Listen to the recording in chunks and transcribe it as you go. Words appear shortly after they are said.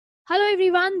Hello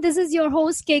everyone, this is your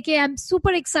host KK. I'm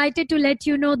super excited to let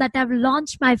you know that I've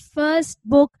launched my first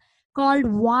book called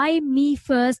Why Me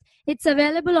First. It's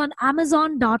available on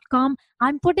amazon.com.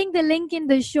 I'm putting the link in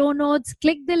the show notes.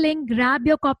 Click the link, grab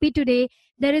your copy today.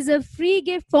 There is a free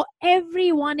gift for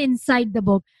everyone inside the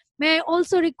book. May I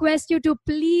also request you to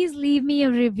please leave me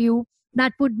a review?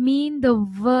 That would mean the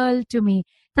world to me.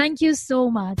 Thank you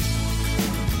so much.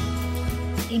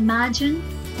 Imagine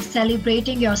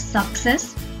celebrating your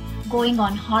success, going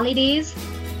on holidays,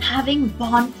 having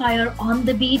bonfire on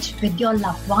the beach with your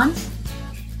loved ones.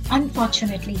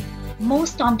 Unfortunately,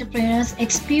 most entrepreneurs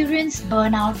experience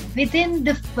burnout within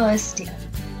the first year.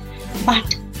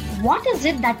 But what is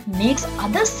it that makes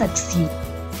others succeed?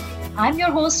 I'm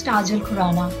your host Kajal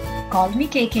Khurana. Call me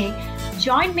KK.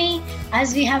 Join me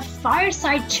as we have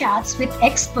fireside chats with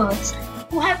experts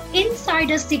who have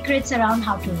insider secrets around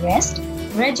how to rest,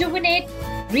 rejuvenate,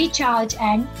 recharge,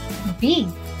 and be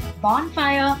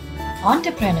bonfire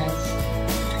entrepreneurs.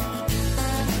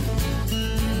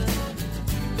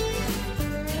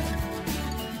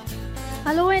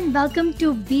 Hello and welcome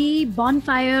to Be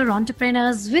Bonfire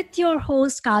Entrepreneurs with your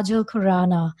host Kajal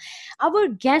Khurana. Our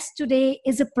guest today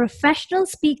is a professional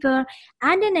speaker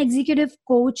and an executive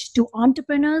coach to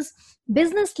entrepreneurs,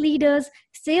 business leaders,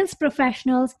 sales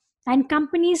professionals, and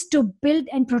companies to build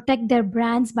and protect their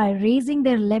brands by raising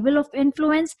their level of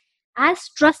influence as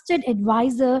trusted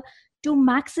advisor to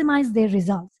maximize their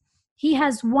results. He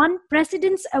has won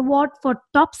President's Award for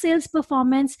Top Sales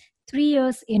Performance 3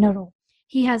 years in a row.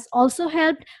 He has also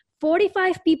helped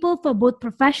 45 people for both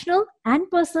professional and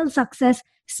personal success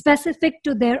specific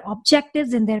to their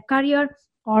objectives in their career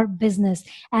or business.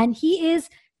 And he is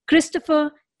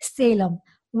Christopher Salem.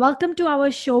 Welcome to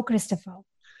our show, Christopher.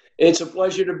 It's a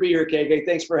pleasure to be here, KK.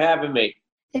 Thanks for having me.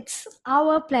 It's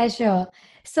our pleasure.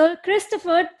 So,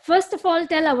 Christopher, first of all,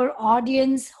 tell our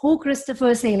audience who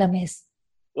Christopher Salem is.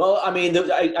 Well, I mean,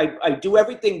 I do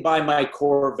everything by my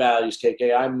core values,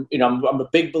 KK. I'm a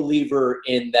big believer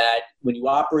in that when you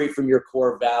operate from your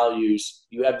core values,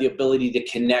 you have the ability to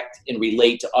connect and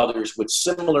relate to others with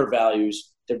similar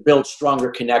values to build stronger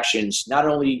connections, not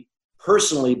only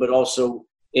personally, but also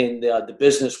in the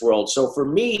business world. So for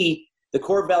me, the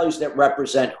core values that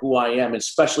represent who I am,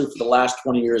 especially for the last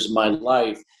 20 years of my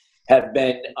life, have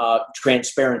been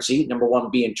transparency. Number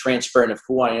one, being transparent of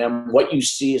who I am. What you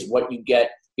see is what you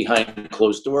get behind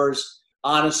closed doors.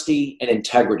 Honesty and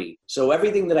integrity. So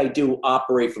everything that I do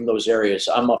operate from those areas.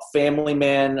 I'm a family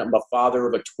man. I'm a father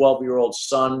of a 12-year-old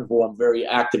son who I'm very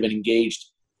active and engaged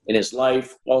in his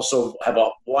life. Also have a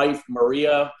wife,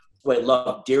 Maria, who I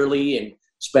love dearly and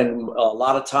spend a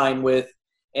lot of time with.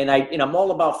 And I'm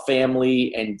all about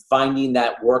family and finding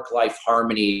that work-life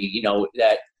harmony,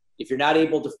 that if you're not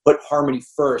able to put harmony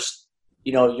first,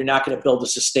 you're not going to build a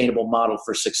sustainable model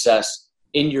for success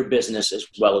in your business as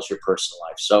well as your personal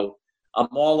life. So I'm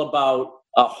all about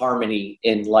harmony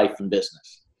in life and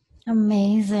business.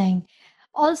 Amazing.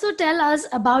 Also tell us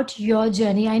about your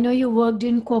journey. I know you worked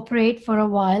in corporate for a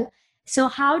while. So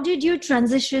how did you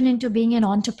transition into being an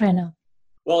entrepreneur?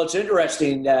 Well, it's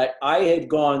interesting that I had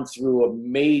gone through a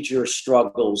major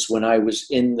struggles when I was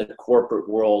in the corporate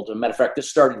world. As a matter of fact, this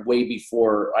started way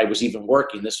before I was even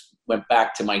working. This went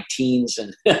back to my teens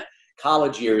and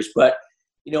college years. But,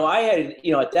 I had,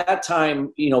 at that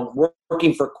time,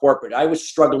 working for corporate, I was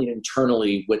struggling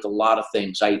internally with a lot of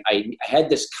things. I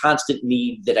had this constant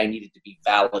need that I needed to be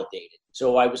validated.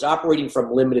 So I was operating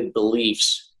from limited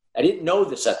beliefs. I didn't know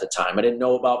this at the time. I didn't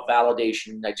know about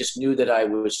validation. I just knew that I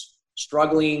was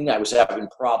struggling. I was having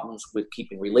problems with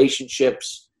keeping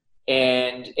relationships,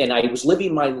 and I was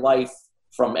living my life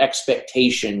from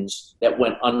expectations that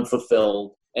went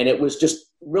unfulfilled. And it was just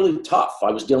really tough. I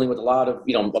was dealing with a lot of,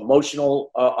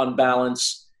 emotional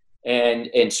unbalance and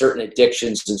certain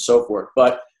addictions and so forth.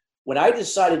 But when I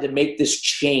decided to make this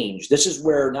change, this is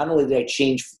where not only did I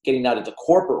change getting out of the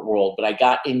corporate world, but I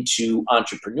got into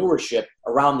entrepreneurship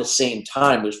around the same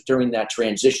time. It was during that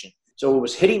transition. So it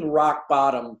was hitting rock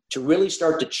bottom to really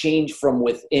start to change from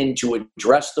within, to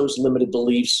address those limited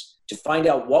beliefs, to find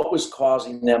out what was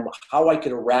causing them, how I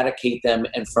could eradicate them,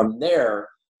 and from there,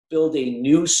 build a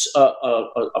new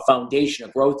a foundation,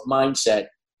 a growth mindset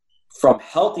from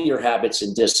healthier habits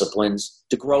and disciplines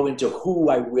to grow into who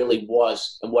I really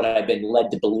was and what I've been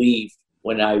led to believe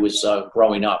when I was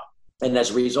growing up. And as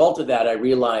a result of that, I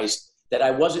realized that I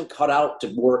wasn't cut out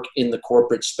to work in the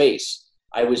corporate space.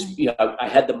 I was, I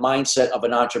had the mindset of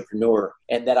an entrepreneur,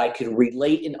 and that I could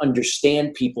relate and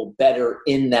understand people better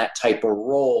in that type of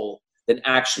role than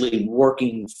actually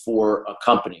working for a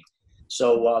company.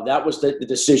 So that was the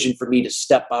decision for me to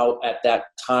step out at that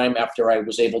time after I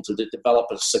was able to develop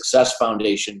a success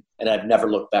foundation, and I've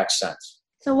never looked back since.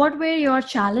 So what were your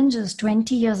challenges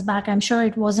 20 years back? I'm sure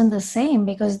it wasn't the same,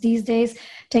 because these days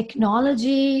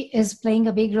technology is playing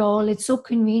a big role. It's so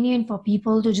convenient for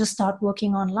people to just start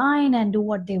working online and do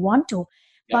what they want to.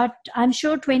 Yeah. But I'm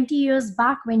sure 20 years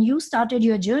back when you started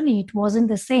your journey, it wasn't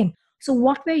the same. So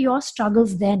what were your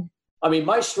struggles then? I mean,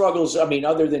 my struggles,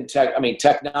 other than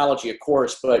technology, of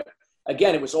course, but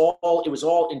again, it was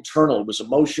all internal. It was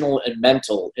emotional and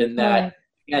mental in that, Right.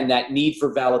 and that need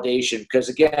for validation. Because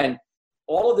again,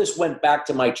 all of this went back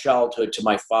to my childhood, to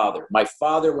my father. My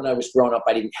father, when I was growing up,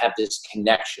 I didn't have this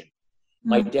connection.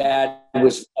 My dad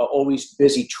was always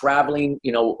busy traveling,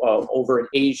 over in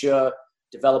Asia,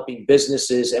 developing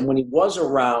businesses. And when he was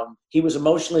around, he was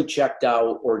emotionally checked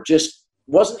out, or just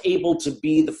wasn't able to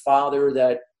be the father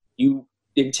that you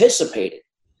anticipated.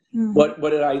 But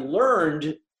what I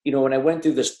learned, when I went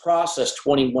through this process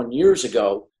 21 years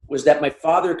ago, was that my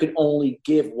father could only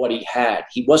give what he had.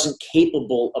 He wasn't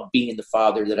capable of being the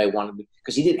father that I wanted to,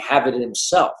 because he didn't have it in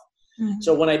himself.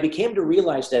 So when I became to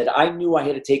realize that, I knew I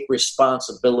had to take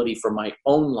responsibility for my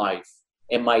own life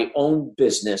and my own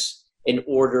business in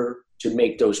order to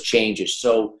make those changes.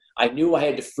 So I knew I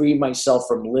had to free myself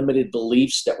from limited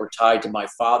beliefs that were tied to my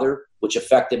father, which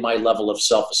affected my level of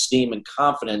self-esteem and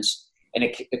confidence. And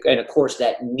of course,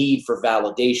 that need for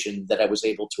validation that I was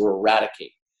able to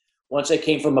eradicate. Once I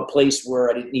came from a place where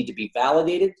I didn't need to be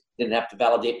validated, didn't have to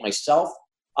validate myself,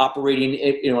 operating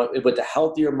with a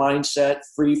healthier mindset,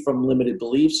 free from limited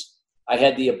beliefs, I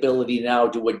had the ability now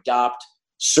to adopt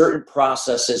certain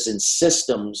processes and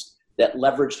systems that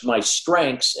leveraged my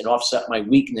strengths and offset my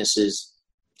weaknesses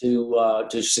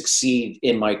to succeed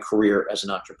in my career as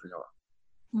an entrepreneur.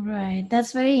 Right.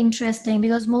 That's very interesting,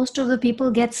 because most of the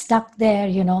people get stuck there,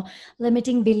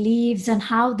 limiting beliefs and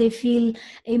how they feel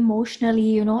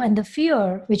emotionally, and the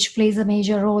fear, which plays a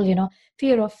major role,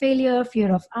 fear of failure,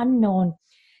 fear of unknown.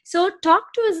 So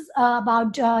talk to us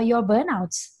about your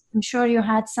burnouts. I'm sure you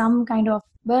had some kind of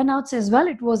burnouts as well.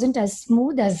 It wasn't as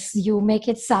smooth as you make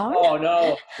it sound. Oh,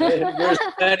 no.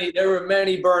 There were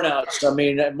many burnouts. I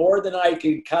mean, more than I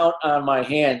could count on my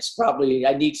hands. Probably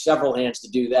I need several hands to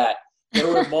do that. There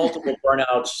were multiple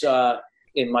burnouts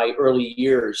in my early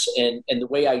years, and the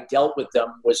way I dealt with them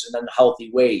was in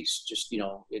unhealthy ways. Just,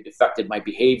 it affected my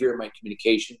behavior, my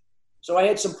communication. So I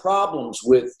had some problems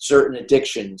with certain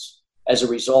addictions as a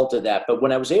result of that. But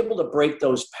when I was able to break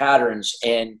those patterns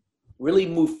and really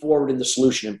move forward in the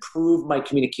solution, improve my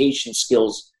communication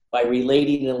skills by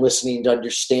relating and listening to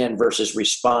understand versus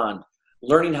respond,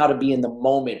 learning how to be in the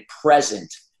moment,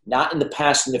 present, not in the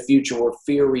past and the future where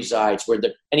fear resides, where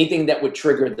anything that would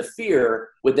trigger the fear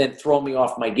would then throw me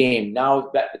off my game.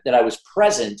 Now that I was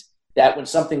present, that when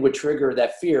something would trigger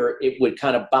that fear, it would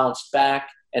kind of bounce back,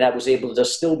 and I was able to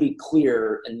still be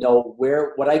clear and know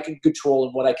what I can control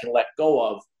and what I can let go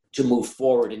of to move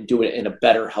forward and do it in a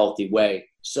better, healthy way.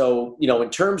 So, in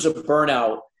terms of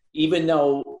burnout, even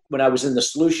though when I was in the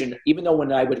solution, even though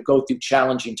when I would go through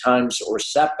challenging times or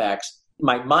setbacks,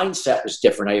 my mindset was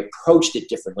different. I approached it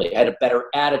differently. I had a better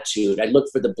attitude. I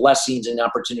looked for the blessings and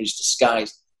opportunities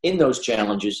disguised in those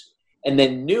challenges, and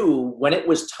then knew when it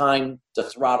was time to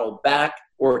throttle back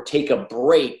or take a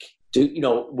break to,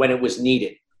 when it was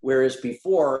needed. Whereas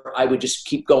before, I would just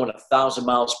keep going 1,000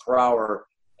 miles per hour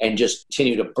and just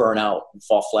continue to burn out and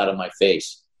fall flat on my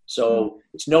face. So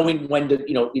it's knowing when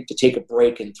to take a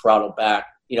break and throttle back.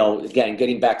 Again,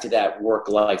 getting back to that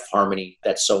work-life harmony,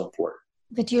 that's so important.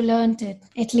 But you learned it,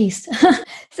 at least.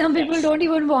 Some people don't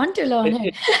even want to learn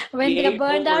it. When they're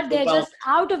burned out, they're just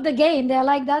out of the game. They're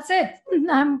like, that's it.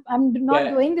 I'm not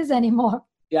doing this anymore.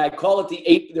 Yeah, I call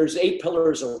it there's 8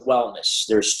 pillars of wellness.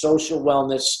 There's social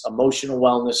wellness, emotional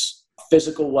wellness,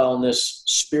 physical wellness,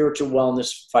 spiritual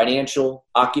wellness, financial,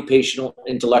 occupational,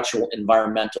 intellectual,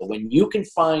 environmental. When you can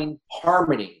find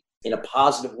harmony in a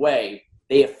positive way,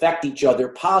 they affect each other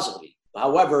positively.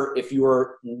 However, if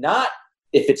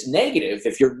it's negative,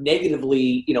 if you're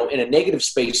negatively, in a negative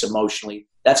space emotionally,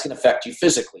 that's going to affect you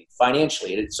physically,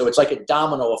 financially. So it's like a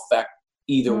domino effect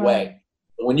either way.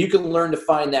 But when you can learn to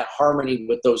find that harmony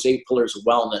with those 8 pillars of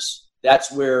wellness,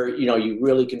 that's where, you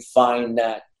really can find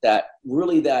that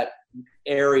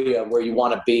area where you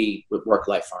want to be with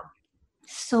work-life harmony.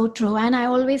 So true. And I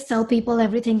always tell people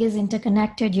everything is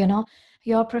interconnected,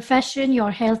 your profession,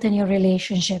 your health, and your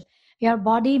relationship, your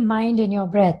body, mind, and your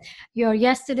breath, your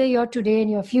yesterday, your today, and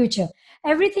your future.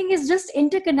 Everything is just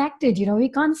interconnected. We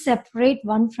can't separate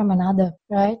one from another,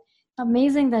 right?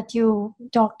 Amazing that you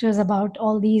talked to us about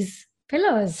all these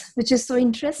pillars, which is so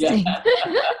interesting. Yeah.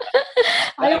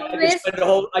 I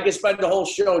I could spend the whole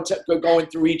show going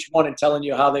through each one and telling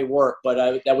you how they work, but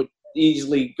that would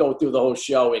easily go through the whole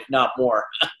show, if not more.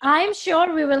 I'm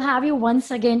sure we will have you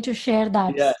once again to share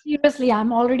that. Yeah. Seriously,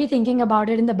 I'm already thinking about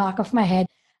it in the back of my head.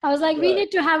 I was like, we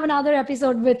need to have another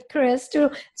episode with Chris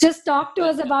to just talk to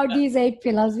us about these 8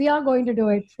 pillars. We are going to do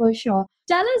it for sure.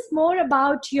 Tell us more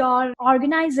about your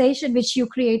organization, which you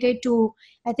created to,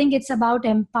 I think it's about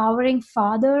empowering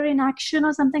father in action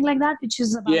or something like that, which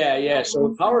is about. Yeah. So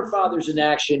Empowered Fathers in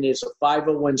Action is a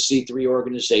 501c3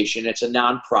 organization. It's a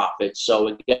nonprofit. So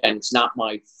again, it's not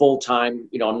my full-time,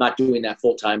 I'm not doing that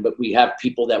full-time, but we have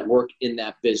people that work in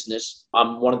that business.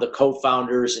 I'm one of the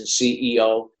co-founders and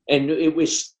CEO. And it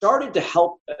was started to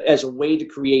help as a way to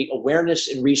create awareness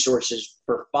and resources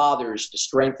for fathers to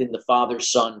strengthen the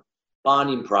father-son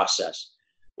bonding process.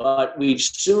 But we've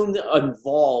soon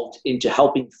evolved into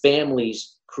helping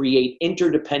families create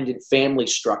interdependent family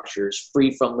structures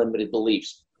free from limited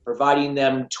beliefs, providing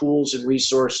them tools and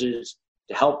resources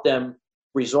to help them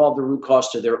resolve the root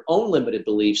cause to their own limited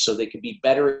beliefs so they can be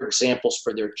better examples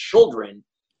for their children.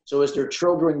 So as their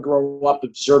children grow up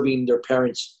observing their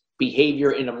parents'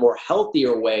 behavior in a more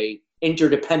healthier way,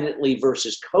 interdependently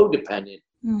versus codependent,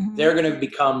 they're going to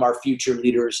become our future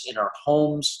leaders in our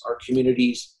homes, our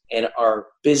communities, and our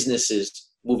businesses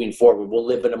moving forward. We'll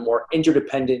live in a more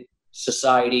interdependent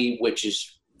society, which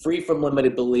is free from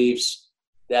limited beliefs,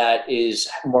 that is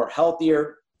more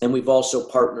healthier. And we've also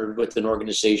partnered with an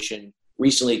organization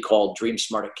recently called Dream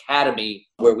Smart Academy,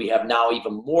 where we have now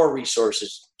even more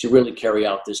resources to really carry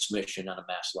out this mission on a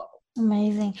mass level.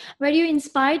 Amazing. Were you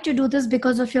inspired to do this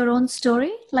because of your own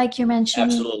story, like you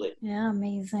mentioned? Absolutely. Yeah,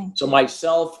 amazing. So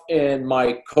myself and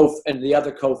the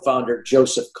other co-founder,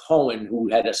 Joseph Cohen, who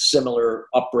had a similar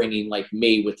upbringing like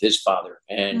me with his father.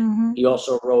 And he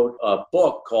also wrote a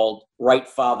book called Right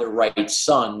Father, Right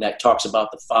Son that talks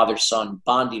about the father-son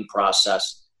bonding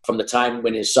process from the time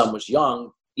when his son was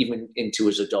young, even into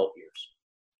his adult years.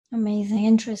 Amazing.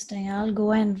 Interesting. I'll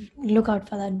go and look out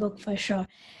for that book for sure.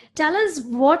 Tell us,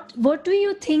 what do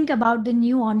you think about the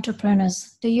new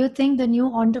entrepreneurs? Do you think the new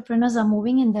entrepreneurs are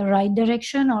moving in the right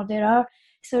direction, or there are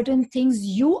certain things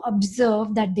you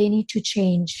observe that they need to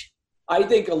change? I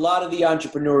think a lot of the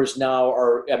entrepreneurs now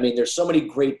there's so many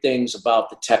great things about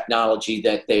the technology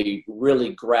that they really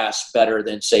grasp better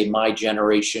than, say, my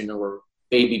generation or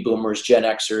baby boomers, Gen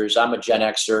Xers. I'm a Gen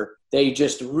Xer. They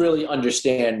just really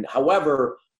understand.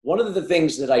 However, one of the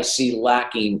things that I see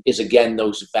lacking is, again,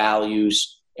 those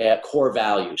values, core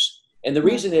values. And the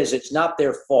reason is it's not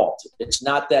their fault. It's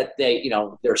not that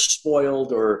they're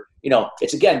spoiled or,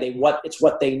 it's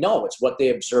what they know. It's what they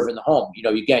observe in the home.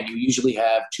 Again, you usually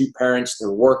have two parents, they're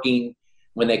working.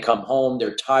 When they come home,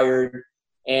 they're tired.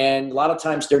 And a lot of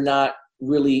times they're not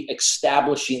really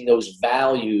establishing those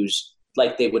values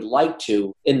like they would like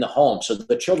to in the home. So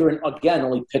the children, again,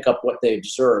 only pick up what they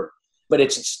observe. But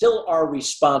it's still our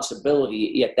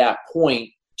responsibility at that point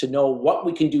to know what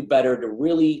we can do better to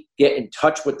really get in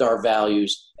touch with our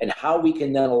values and how we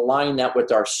can then align that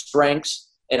with our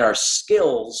strengths and our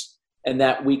skills, and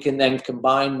that we can then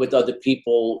combine with other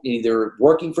people, either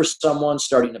working for someone,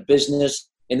 starting a business.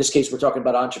 In this case, we're talking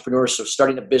about entrepreneurs, so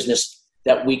starting a business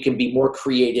that we can be more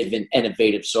creative and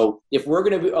innovative. So if we're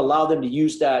going to allow them to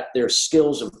use their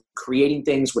skills of creating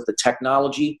things with the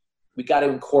technology, we got to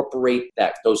incorporate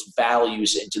those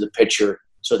values into the picture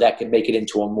so that can make it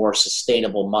into a more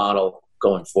sustainable model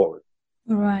going forward.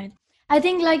 Right. I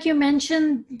think, like you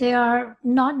mentioned, they are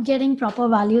not getting proper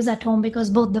values at home because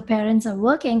both the parents are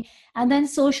working. And then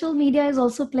social media is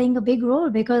also playing a big role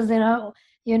because there are,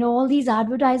 all these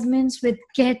advertisements with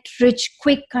get rich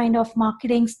quick kind of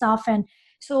marketing stuff. And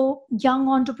so young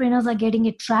entrepreneurs are getting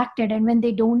attracted. And when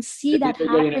they don't see that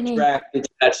happening. Getting attracted to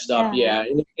that stuff, yeah.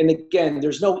 And again,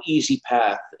 there's no easy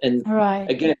path. And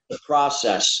again, the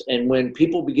process. And when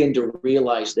people begin to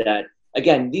realize that,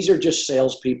 again, these are just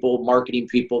salespeople, marketing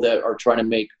people that are trying to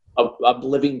make a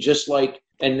living just like,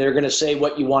 and they're going to say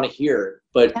what you want to hear.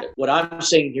 But what I'm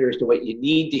saying here is the what you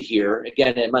need to hear.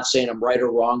 Again, I'm not saying I'm right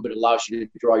or wrong, but it allows you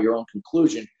to draw your own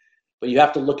conclusion. But you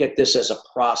have to look at this as a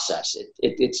process.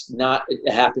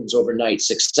 It happens overnight.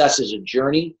 Success is a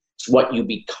journey. It's what you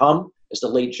become. As the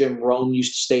late Jim Rohn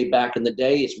used to say back in the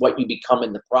day, it's what you become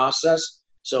in the process.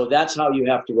 So that's how you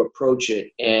have to approach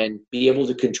it and be able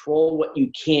to control what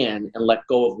you can and let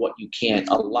go of what you can't.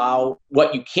 Allow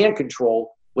what you can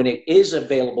control when it is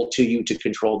available to you to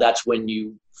control. That's when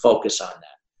you focus on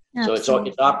that. Absolutely. So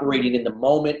it's operating in the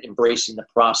moment, embracing the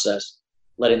process,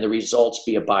 letting the results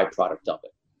be a byproduct of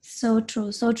it. So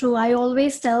true. So true. I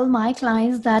always tell my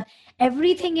clients that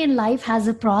everything in life has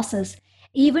a process.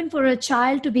 even for a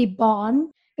child to be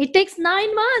born, it takes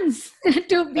 9 months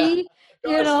to be,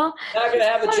 you know. Not going to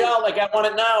have a child like I want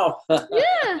it now.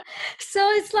 Yeah. So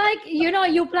it's like,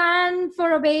 you plan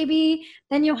for a baby,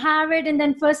 then you have it, and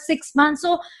then first 6 months.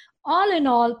 So all in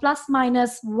all, plus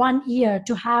minus 1 year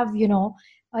to have,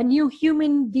 a new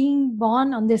human being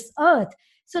born on this earth.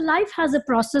 So life has a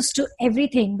process to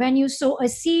everything. When you sow a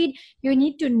seed, you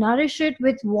need to nourish it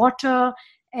with water,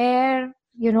 air,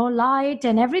 light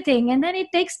and everything. And then it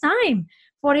takes time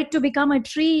for it to become a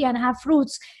tree and have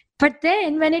fruits. But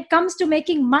then when it comes to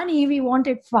making money, we want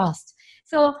it fast.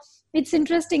 So it's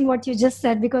interesting what you just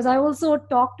said, because I also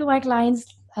talk to my clients,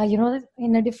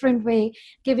 in a different way,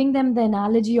 giving them the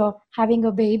analogy of having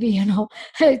a baby.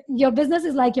 Your business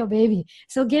is like your baby.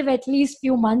 So give at least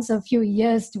few months or few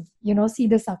years to, see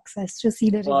the success, to see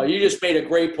the. Well, you just made a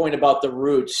great point about the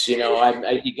roots. You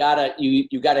gotta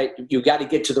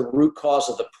get to the root cause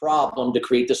of the problem to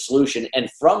create the solution,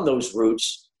 and from those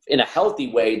roots, in a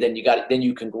healthy way, then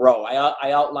you can grow.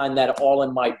 I outline that all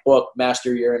in my book,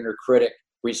 Master Your Inner Critic.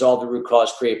 Resolve the root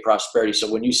cause, create prosperity. So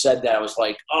when you said that, I was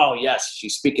like, oh, yes,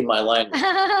 she's speaking my language.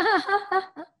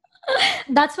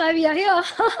 That's why we are here.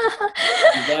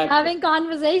 Exactly. Having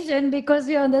conversation, because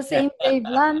we are on the same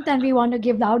wavelength and we want to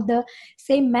give out the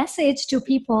same message to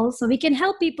people so we can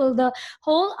help people. The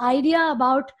whole idea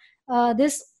about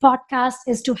this podcast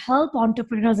is to help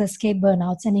entrepreneurs escape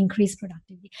burnouts and increase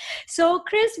productivity. So,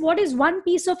 Chris, what is one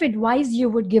piece of advice you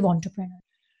would give entrepreneurs?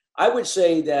 I would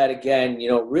say that, again,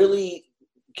 really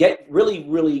get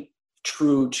really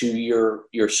true to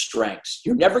your strengths.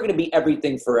 You're never going to be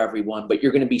everything for everyone, but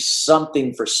you're going to be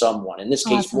something for someone. In this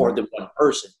case, awesome. More than one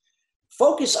person.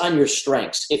 Focus on your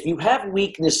strengths. If you have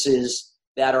weaknesses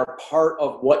that are part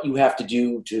of what you have to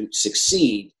do to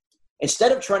succeed,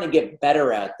 instead of trying to get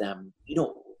better at them,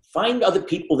 find other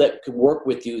people that can work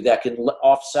with you that can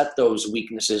offset those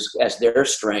weaknesses as their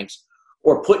strengths,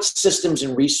 or put systems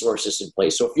and resources in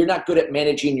place. So if you're not good at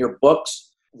managing your books,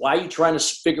 why are you trying to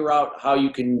figure out how you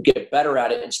can get better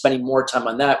at it and spending more time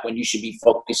on that when you should be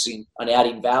focusing on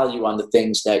adding value on the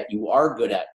things that you are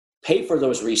good at? Pay for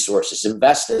those resources,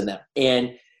 invest in them.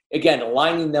 And again,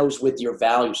 aligning those with your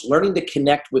values, learning to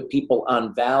connect with people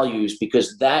on values,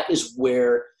 because that is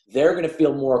where they're going to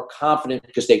feel more confident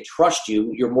because they trust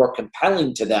you. You're more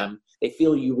compelling to them. They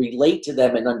feel you relate to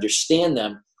them and understand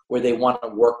them, where they want to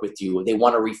work with you, or they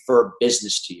want to refer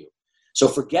business to you. So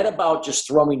forget about just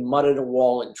throwing mud at a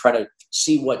wall and try to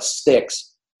see what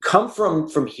sticks. Come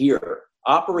from here,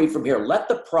 operate from here. Let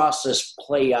the process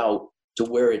play out to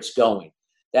where it's going.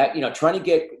 That, trying to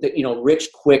get, rich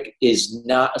quick is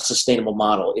not a sustainable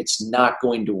model. It's not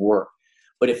going to work.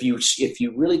 But if you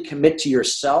really commit to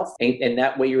yourself, and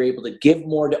that way you're able to give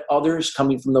more to others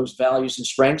coming from those values and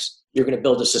strengths, you're going to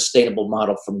build a sustainable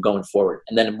model from going forward.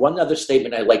 And then one other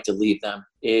statement I like to leave them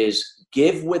is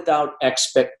give without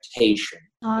expectation.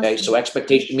 Awesome. Okay, so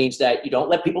expectation means that you don't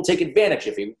let people take advantage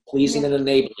of you, pleasing and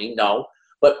enabling, no,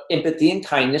 but empathy and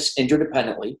kindness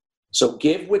interdependently. So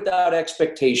give without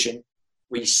expectation,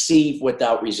 receive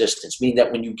without resistance, meaning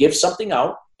that when you give something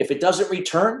out, if it doesn't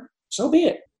return, so be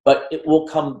it. But it will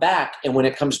come back, and when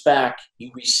it comes back,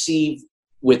 you receive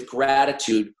with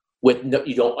gratitude.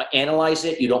 You don't analyze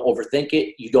it, you don't overthink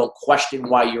it, you don't question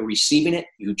why you're receiving it,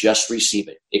 you just receive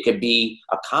it. It can be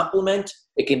a compliment,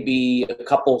 it can be a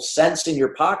couple cents in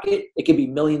your pocket, it can be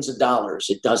millions of dollars.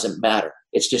 It doesn't matter.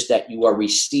 It's just that you are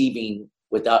receiving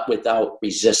without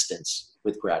resistance,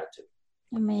 with gratitude.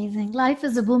 Amazing. Life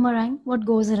is a boomerang. What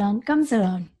goes around comes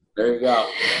around. There you go.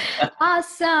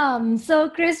 Awesome. So,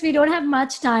 Chris, we don't have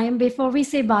much time. Before we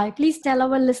say bye, please tell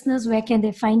our listeners where can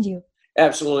they find you?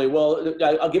 Absolutely. Well,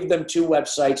 I'll give them 2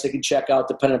 websites they can check out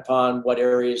depending upon what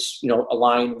areas,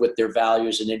 align with their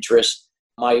values and interests.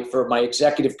 For my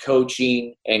executive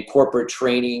coaching and corporate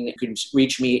training, you can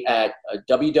reach me at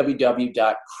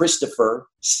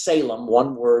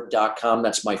www.christophersalem.com.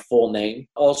 That's my full name.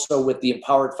 Also with the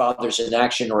Empowered Fathers in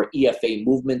Action, or EFA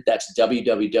movement, that's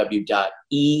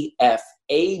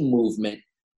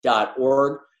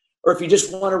www.efamovement.org. Or if you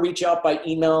just want to reach out by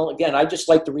email, again, I just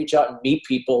like to reach out and meet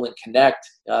people and connect.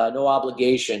 No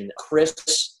obligation.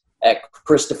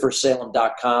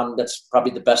 Chris@ChristopherSalem.com. That's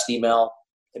probably the best email.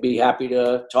 I'd be happy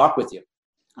to talk with you.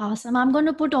 Awesome. I'm going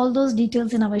to put all those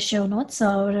details in our show notes so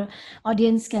our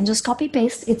audience can just copy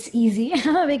paste. It's easy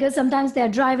because sometimes they're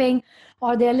driving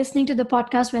or they're listening to the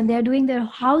podcast when they're doing their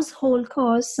household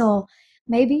chores. So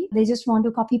maybe they just want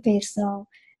to copy paste. So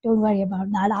Don't worry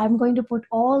about that. I'm going to put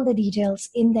all the details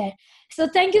in there. So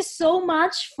thank you so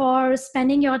much for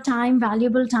spending your time,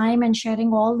 valuable time, and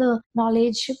sharing all the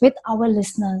knowledge with our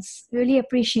listeners. Really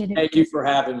appreciate it. Thank you for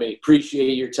having me.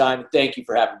 Appreciate your time. Thank you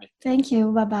for having me. Thank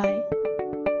you. Bye-bye.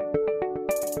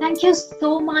 Thank you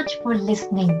so much for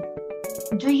listening.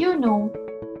 Do you know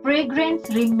fragrance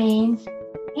remains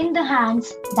in the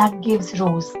hands that gives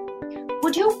rose?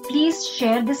 Would you please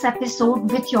share this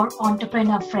episode with your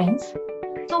entrepreneur friends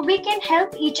so we can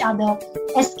help each other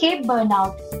escape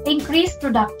burnout, increase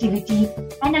productivity,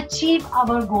 and achieve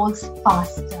our goals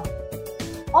faster?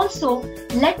 Also,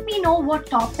 let me know what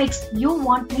topics you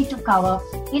want me to cover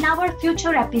in our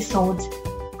future episodes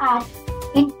at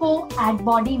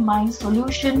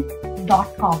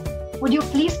info@bodymindsolution.com. Would you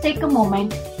please take a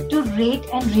moment to rate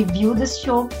and review this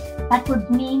show? That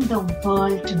would mean the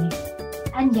world to me.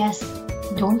 And yes,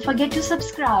 don't forget to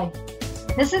subscribe.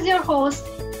 This is your host,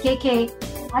 KK.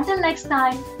 Until next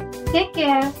time, take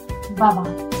care.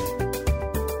 Bye-bye.